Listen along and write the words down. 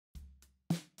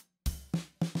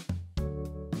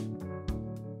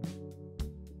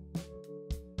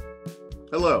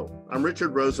Hello, I'm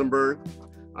Richard Rosenberg.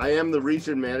 I am the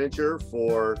Region Manager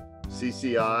for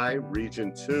CCI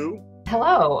Region 2.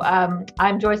 Hello,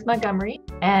 I'm Joyce Montgomery,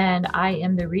 and I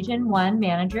am the Region 1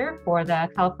 Manager for the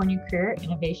California Career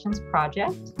Innovations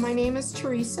Project. My name is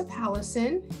Teresa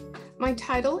Pallison. My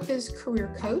title is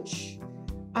Career Coach.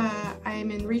 I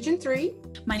am in Region 3.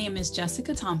 My name is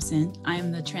Jessica Thompson. I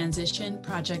am the Transition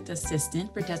Project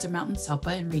Assistant for Desert Mountain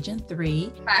SELPA in Region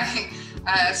 3.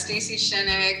 Hi, Stacy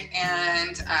Shinnick,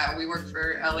 and we work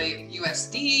for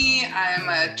LAUSD. I'm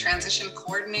a Transition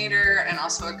Coordinator and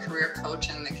also a Career Coach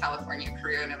in the California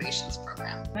Career Innovations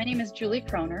Program. My name is Julie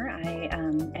Kroner. I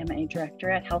am a Director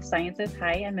at Health Sciences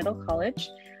High and Middle College.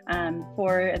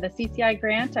 For the CCI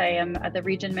grant, I am the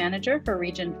Region Manager for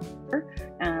Region 4,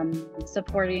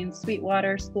 supporting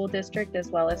Sweetwater School District as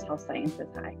well as Health Sciences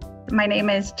High. My name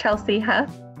is Chelsea Huff,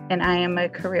 and I am a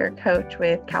Career Coach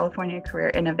with California Career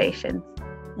Innovations,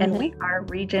 and we are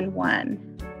Region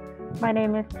 1. My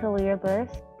name is Talia Bush,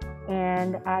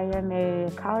 and I am a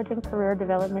College and Career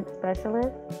Development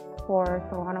Specialist for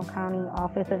Solano County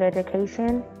Office of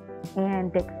Education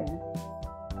and Dixon.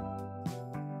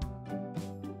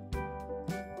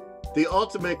 The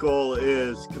ultimate goal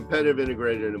is competitive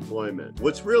integrated employment.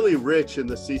 What's really rich in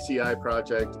the CCI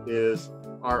project is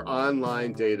our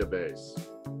online database.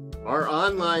 Our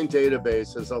online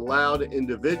database has allowed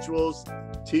individuals,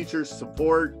 teachers,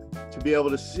 support to be able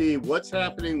to see what's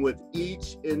happening with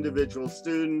each individual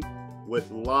student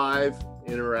with live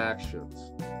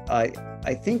interactions.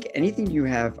 I think anything you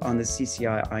have on the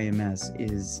CCI IMS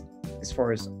is, as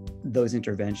far as those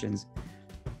interventions,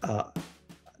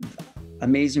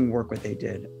 amazing work what they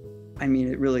did. I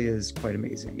mean, it really is quite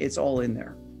amazing. It's all in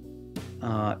there.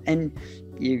 And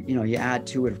you add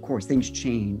to it, of course, things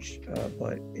change,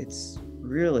 but it's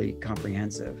really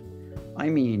comprehensive. I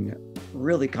mean,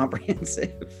 really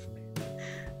comprehensive.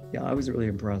 Yeah, I was really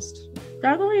impressed.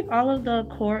 I believe all of the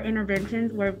core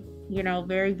interventions were,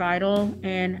 very vital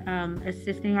in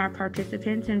assisting our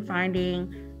participants in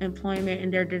finding employment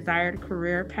in their desired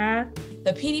career path.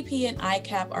 The PDP and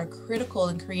ICAP are critical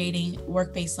in creating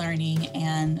work-based learning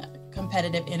and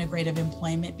competitive integrative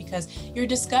employment because you're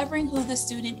discovering who the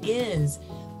student is,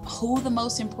 who the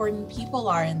most important people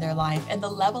are in their life, and the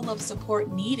level of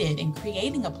support needed in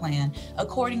creating a plan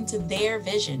according to their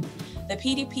vision. The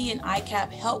PDP and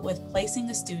ICAP help with placing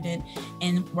the student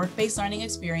in work-based learning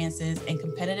experiences and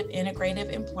competitive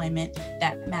integrative employment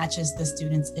that matches the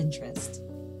student's interest.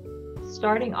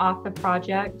 Starting off the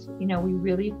project, we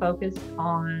really focused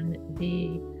on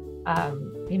the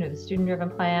student-driven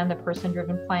plan, the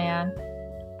person-driven plan.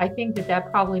 I think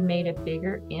that probably made a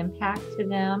bigger impact to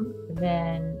them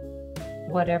than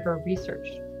whatever research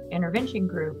intervention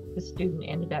group the student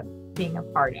ended up being a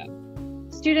part of.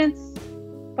 Students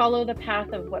follow the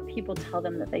path of what people tell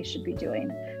them that they should be doing.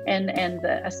 And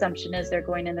the assumption is they're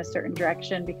going in a certain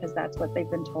direction because that's what they've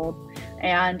been told.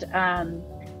 And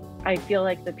I feel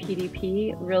like the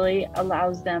PDP really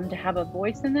allows them to have a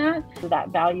voice in that. So that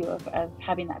value of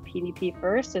having that PDP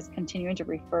first is continuing to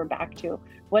refer back to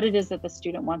what it is that the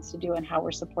student wants to do and how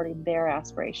we're supporting their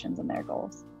aspirations and their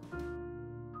goals.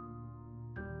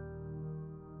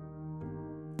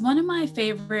 One of my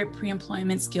favorite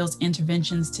pre-employment skills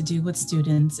interventions to do with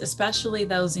students, especially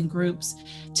those in groups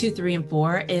 2, 3, and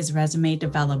 4, is resume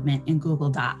development in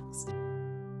Google Docs.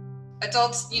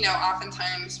 Adults,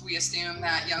 oftentimes we assume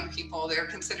that young people, they're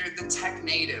considered the tech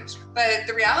natives. But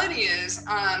the reality is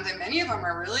that many of them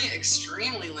are really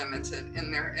extremely limited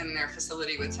in their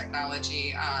facility with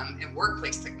technology and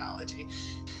workplace technology.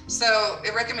 So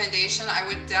a recommendation, I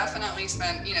would definitely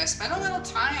spend a little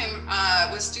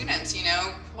time with students,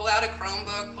 pull out a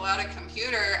Chromebook, pull out a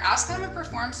computer, ask them to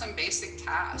perform some basic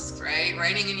tasks, right?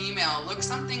 Writing an email, look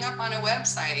something up on a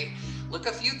website. Look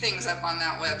a few things up on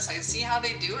that website, see how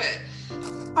they do it.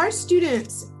 Our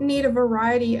students need a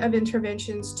variety of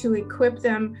interventions to equip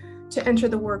them to enter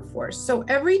the workforce. So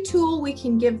every tool we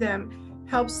can give them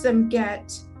helps them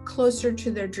get closer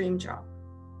to their dream job.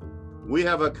 We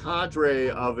have a cadre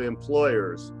of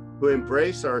employers who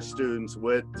embrace our students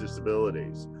with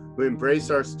disabilities, who embrace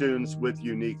our students with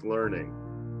unique learning.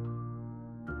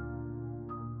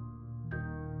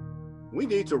 We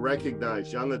need to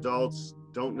recognize young adults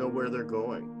don't know where they're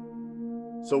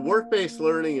going. So work-based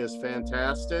learning is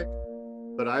fantastic,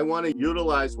 but I want to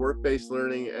utilize work-based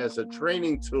learning as a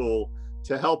training tool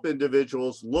to help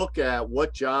individuals look at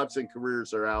what jobs and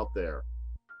careers are out there.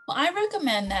 Well, I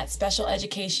recommend that special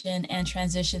education and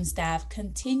transition staff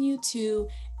continue to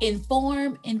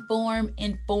inform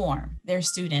their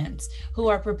students who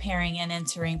are preparing and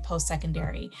entering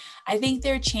post-secondary. I think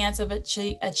their chance of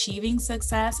achieving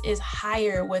success is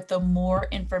higher with the more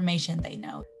information they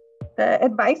know. The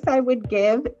advice I would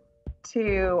give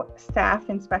to staff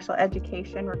in special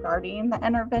education regarding the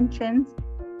interventions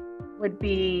would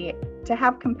be to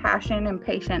have compassion and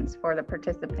patience for the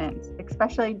participants,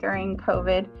 especially during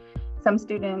COVID. Some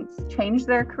students changed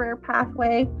their career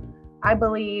pathway. I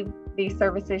believe these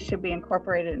services should be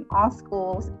incorporated in all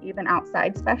schools, even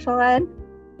outside special ed.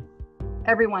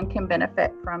 Everyone can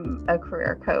benefit from a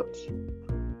career coach.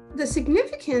 The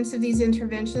significance of these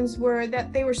interventions were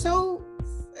that they were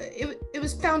it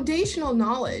was foundational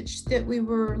knowledge that we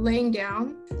were laying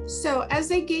down. So as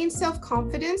they gained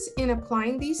self-confidence in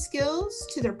applying these skills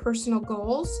to their personal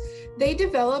goals, they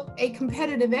develop a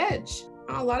competitive edge.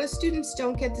 A lot of students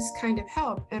don't get this kind of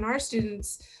help, and our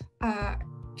students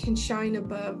can shine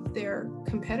above their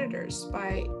competitors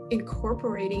by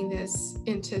incorporating this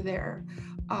into their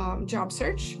job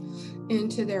search,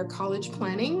 into their college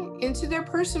planning, into their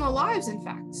personal lives, in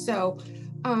fact. So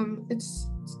it's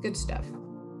good stuff.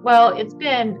 Well, it's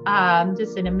been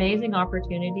just an amazing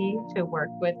opportunity to work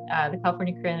with the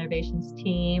California Career Innovations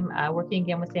team, working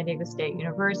again with San Diego State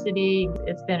University.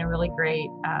 It's been a really great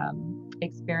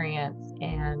experience,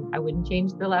 and I wouldn't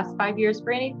change the last 5 years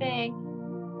for anything.